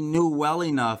 He knew well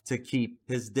enough to keep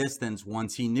his distance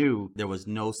once he knew there was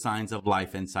no signs of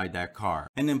life inside that car.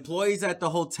 And employees at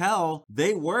the hotel,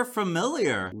 they were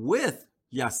familiar with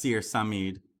Yaser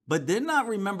Samid, but did not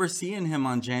remember seeing him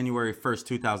on January 1st,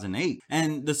 2008.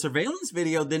 And the surveillance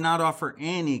video did not offer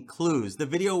any clues. The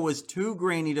video was too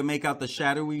grainy to make out the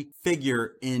shadowy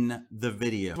figure in the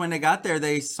video. When they got there,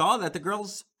 they saw that the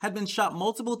girls had been shot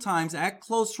multiple times at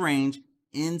close range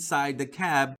inside the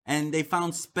cab, and they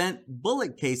found spent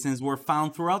bullet casings were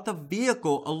found throughout the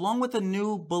vehicle, along with a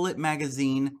new bullet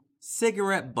magazine,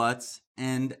 cigarette butts,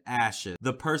 and ashes.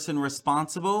 The person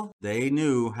responsible, they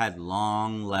knew, had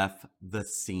long left the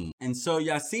scene. And so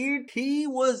Yaser, he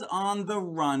was on the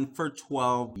run for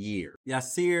 12 years.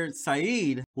 Yaser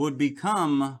Said would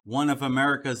become one of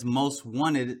America's most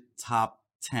wanted top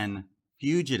 10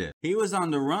 fugitives. He was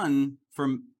on the run for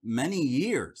many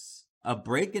years. A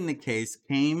break in the case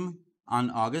came on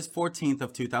August 14th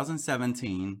of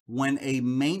 2017, when a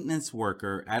maintenance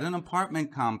worker at an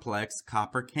apartment complex,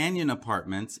 Copper Canyon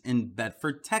Apartments in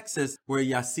Bedford, Texas, where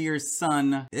Yaser's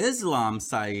son, Islam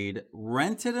Said,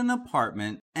 rented an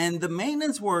apartment, and the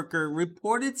maintenance worker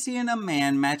reported seeing a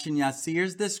man matching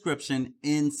Yaser's description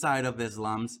inside of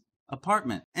Islam's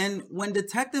apartment. And when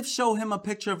detectives show him a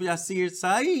picture of Yaser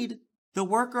Said, the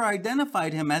worker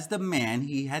identified him as the man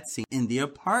he had seen in the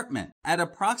apartment. At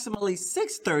approximately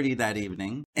 6:30 that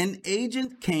evening, an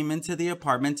agent came into the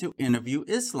apartment to interview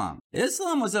Islam.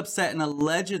 Islam was upset and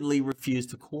allegedly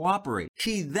refused to cooperate.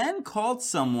 He then called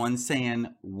someone saying,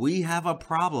 "We have a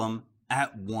problem."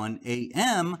 At 1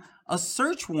 a.m., a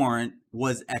search warrant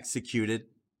was executed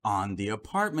on the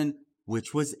apartment,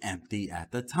 which was empty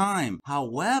at the time.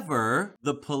 However,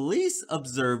 the police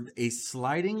observed a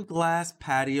sliding glass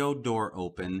patio door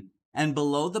open, and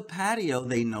below the patio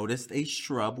they noticed a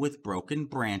shrub with broken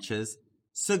branches,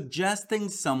 suggesting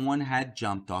someone had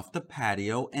jumped off the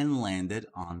patio and landed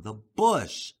on the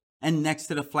bush. And next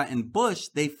to the flattened bush,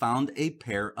 they found a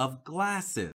pair of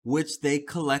glasses, which they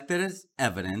collected as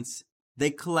evidence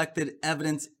they collected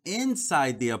evidence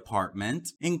inside the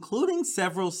apartment, including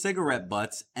several cigarette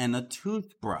butts and a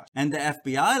toothbrush. And the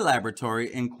FBI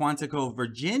laboratory in Quantico,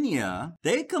 Virginia,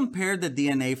 they compared the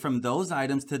DNA from those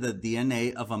items to the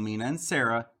DNA of Amina and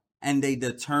Sarah, and they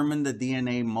determined the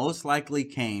DNA most likely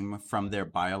came from their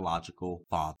biological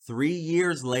father. 3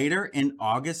 years later, in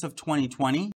August of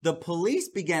 2020, the police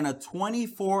began a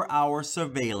 24-hour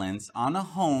surveillance on a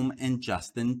home in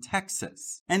Justin,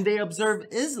 Texas. And they observed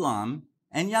Islam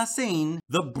and Yasin,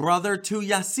 the brother to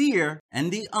Yaser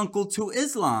and the uncle to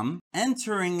Islam,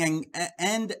 entering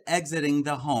and exiting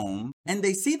the home, and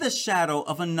they see the shadow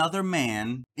of another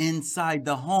man inside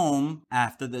the home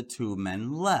after the two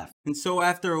men left. And so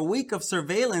after a week of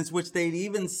surveillance, which they'd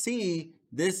even see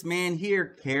this man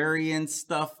here carrying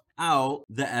stuff out,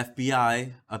 the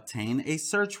FBI obtained a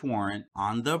search warrant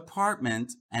on the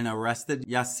apartment and arrested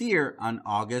Yaser on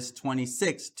August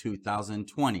 26,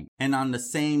 2020. And on the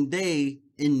same day,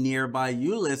 in nearby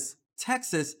Euless,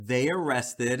 Texas, they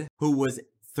arrested, who was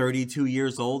 32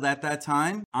 years old at that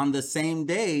time. On the same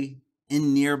day,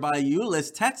 in nearby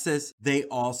Euless, Texas, they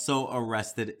also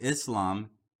arrested Islam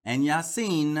and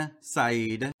Yasin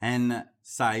Saeed, and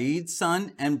Saeed's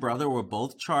son and brother were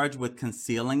both charged with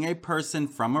concealing a person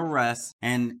from arrest.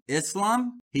 And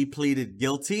Islam, he pleaded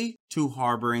guilty to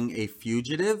harboring a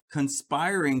fugitive,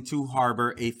 conspiring to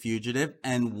harbor a fugitive,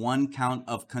 and 1 count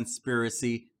of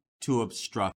conspiracy to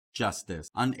obstruct justice.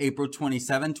 On April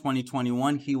 27,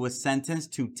 2021, he was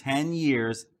sentenced to 10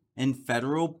 years in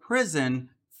federal prison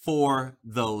for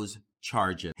those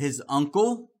charges. His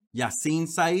uncle, Yasin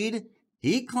Saeed,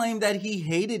 he claimed that he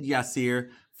hated Yaser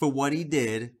for what he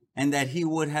did and that he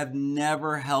would have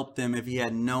never helped him if he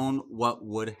had known what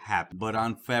would happen. But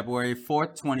on February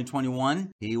 4th,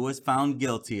 2021, he was found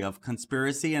guilty of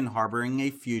conspiracy and harboring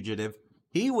a fugitive.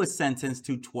 He was sentenced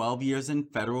to 12 years in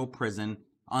federal prison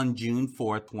on June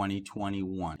 4th,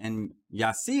 2021. And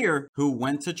Yaser, who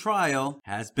went to trial,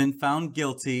 has been found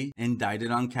guilty,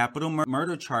 indicted on capital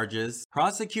murder charges.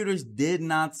 Prosecutors did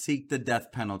not seek the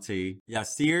death penalty.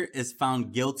 Yaser is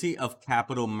found guilty of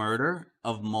capital murder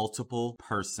of multiple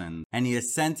persons, and he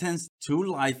is sentenced to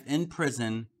life in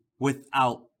prison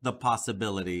without the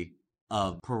possibility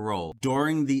of parole.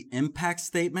 During the impact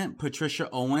statement, Patricia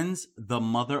Owens, the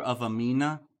mother of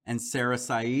Amina and Sarah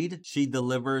Saeed, she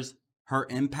delivers her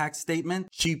impact statement.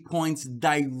 She points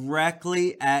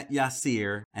directly at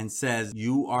Yaser and says,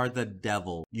 "You are the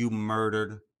devil. You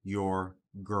murdered your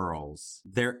girls."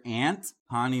 Their aunt,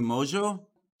 Hani Mojo,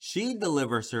 she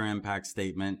delivers her impact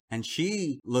statement and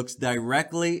she looks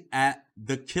directly at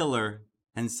the killer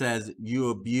and says, "You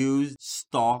abused,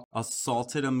 stalked,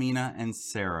 assaulted Amina and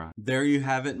Sarah." There you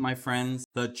have it, my friends,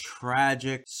 the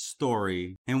tragic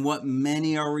story and what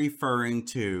many are referring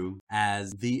to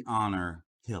as the honor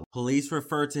killer. Police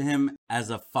refer to him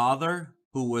as a father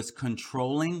who was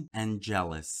controlling and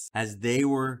jealous. As they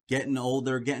were getting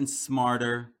older, getting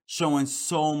smarter, showing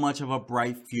so much of a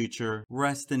bright future.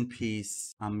 Rest in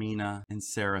peace, Amina and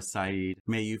Sarah Saeed.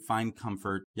 May you find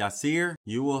comfort. Yaser,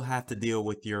 you will have to deal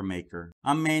with your maker.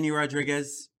 I'm Manny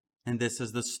Rodriguez, and this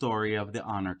is the story of the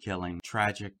honor killing.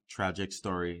 Tragic, tragic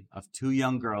story of 2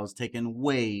 young girls taken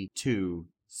way too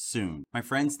soon. My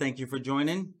friends, thank you for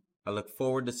joining. I look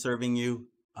forward to serving you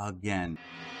again.